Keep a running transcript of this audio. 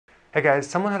Hey guys,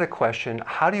 someone had a question,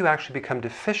 how do you actually become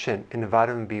deficient in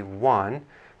vitamin B1?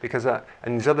 Because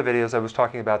in these other videos I was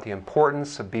talking about the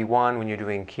importance of B1 when you're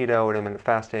doing keto or intermittent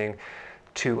fasting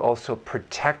to also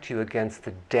protect you against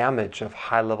the damage of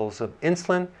high levels of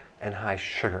insulin and high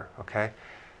sugar, okay?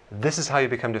 This is how you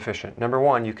become deficient. Number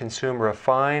one, you consume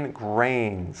refined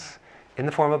grains in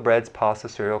the form of breads, pasta,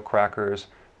 cereal, crackers,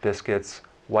 biscuits,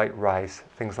 white rice,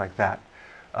 things like that.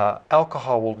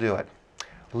 Alcohol will do it.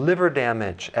 Liver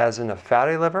damage, as in a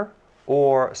fatty liver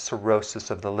or cirrhosis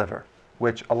of the liver,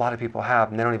 which a lot of people have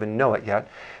and they don't even know it yet.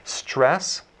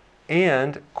 Stress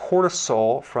and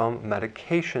cortisol from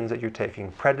medications that you're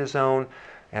taking, prednisone,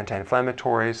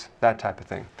 anti-inflammatories, that type of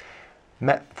thing.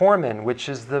 Metformin, which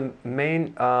is the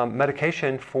main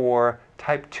medication for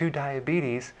type 2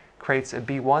 diabetes, creates a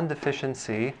B1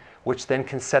 deficiency, which then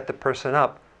can set the person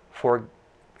up for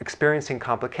experiencing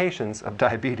complications of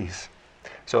diabetes.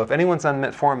 So if anyone's on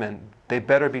metformin, they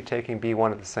better be taking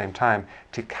B1 at the same time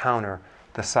to counter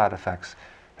the side effects.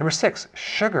 Number 6,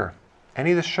 sugar.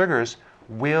 Any of the sugars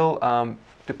will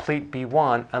deplete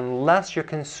B1 unless you're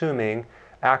consuming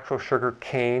actual sugar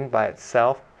cane by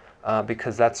itself,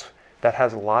 because that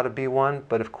has a lot of B1,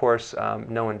 but of course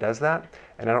no one does that.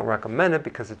 And I don't recommend it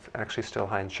because it's actually still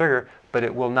high in sugar, but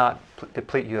it will not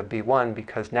deplete you of B1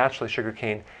 because naturally sugar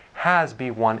cane has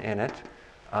B1 in it,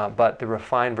 but the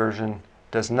refined version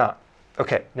does not.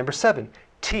 Okay, number 7,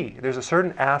 tea. There's a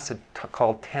certain acid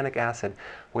called tannic acid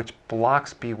which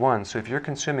blocks B1. So if you're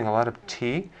consuming a lot of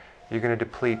tea, you're going to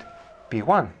deplete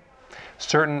B1.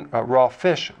 Certain raw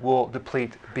fish will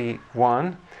deplete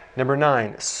B1. Number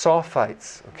 9,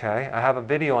 sulfites. Okay, I have a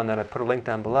video on that. I put a link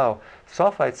down below.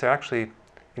 Sulfites are actually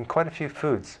in quite a few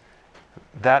foods.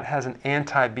 That has an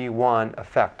anti-B1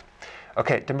 effect.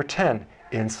 Okay, number 10,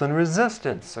 insulin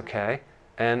resistance. Okay,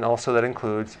 and also that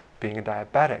includes being a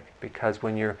diabetic, because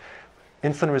when you're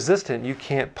insulin resistant, you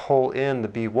can't pull in the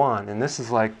B1, and this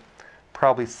is like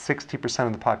probably 60%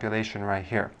 of the population right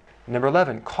here. Number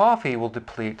 11, coffee will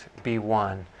deplete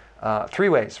B1 three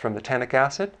ways: from the tannic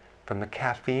acid, from the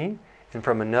caffeine, and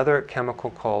from another chemical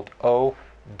called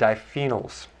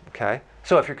O-diphenyls. Okay,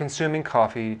 so if you're consuming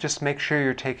coffee, just make sure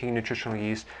you're taking nutritional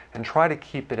yeast and try to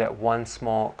keep it at 1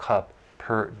 small cup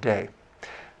per day.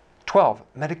 12,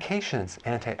 medications: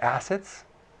 antacids,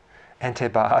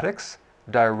 antibiotics,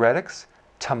 diuretics,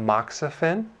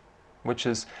 tamoxifen, which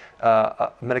is a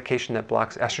medication that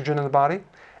blocks estrogen in the body,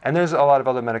 and there's a lot of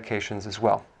other medications as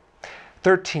well.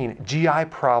 13, GI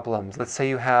problems. Let's say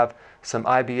you have some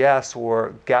IBS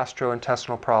or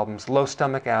gastrointestinal problems. Low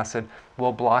stomach acid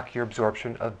will block your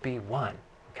absorption of B1.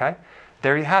 Okay?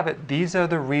 There you have it. These are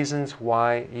the reasons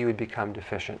why you would become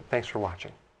deficient. Thanks for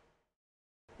watching.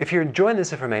 If you're enjoying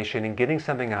this information and getting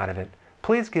something out of it,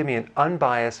 please give me an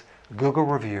unbiased Google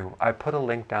review. I put a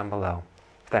link down below.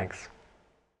 Thanks.